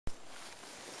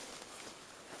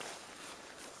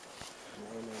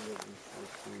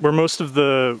were most of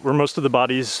the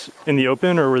bodies in the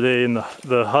open, or were they in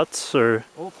the huts, or?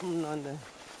 Open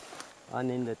on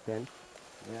in the tent.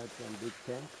 We had some big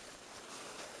tents.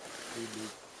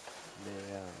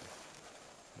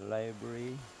 The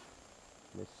library,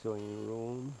 the sewing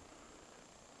room,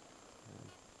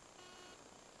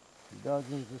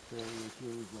 dozens of sewing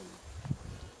machines.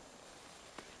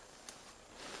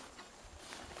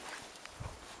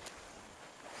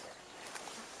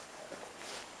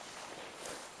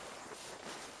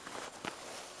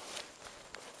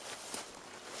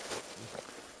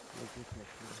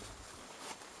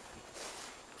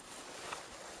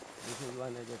 This is one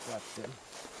of the tractors.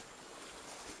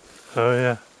 Oh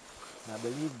yeah. I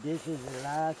believe this is the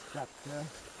last tractor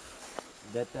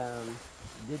that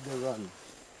did the run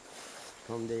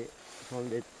from the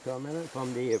terminal,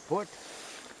 from the airport,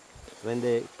 when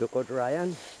they took out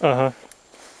Ryan. Uh-huh.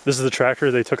 This is the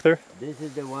tractor they took there? This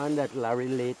is the one that Larry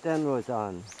Layton was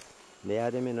on. They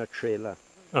had him in a trailer.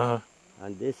 Uh-huh.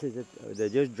 And this is it. They're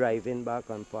just driving back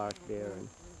and parked there and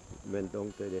went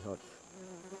down to the huts.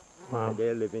 Wow.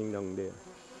 They're living down there.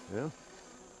 Yeah.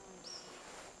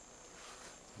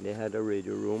 They had a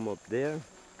radio room up there,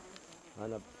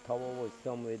 and a tower was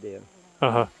somewhere there.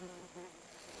 Uh-huh.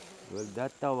 Well,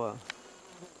 that tower,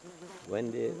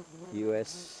 when the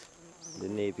U.S., the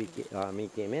Navy, Army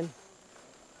came in,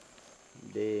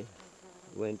 they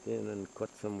went in and cut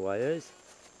some wires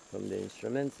from the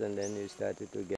instruments, and then you started to get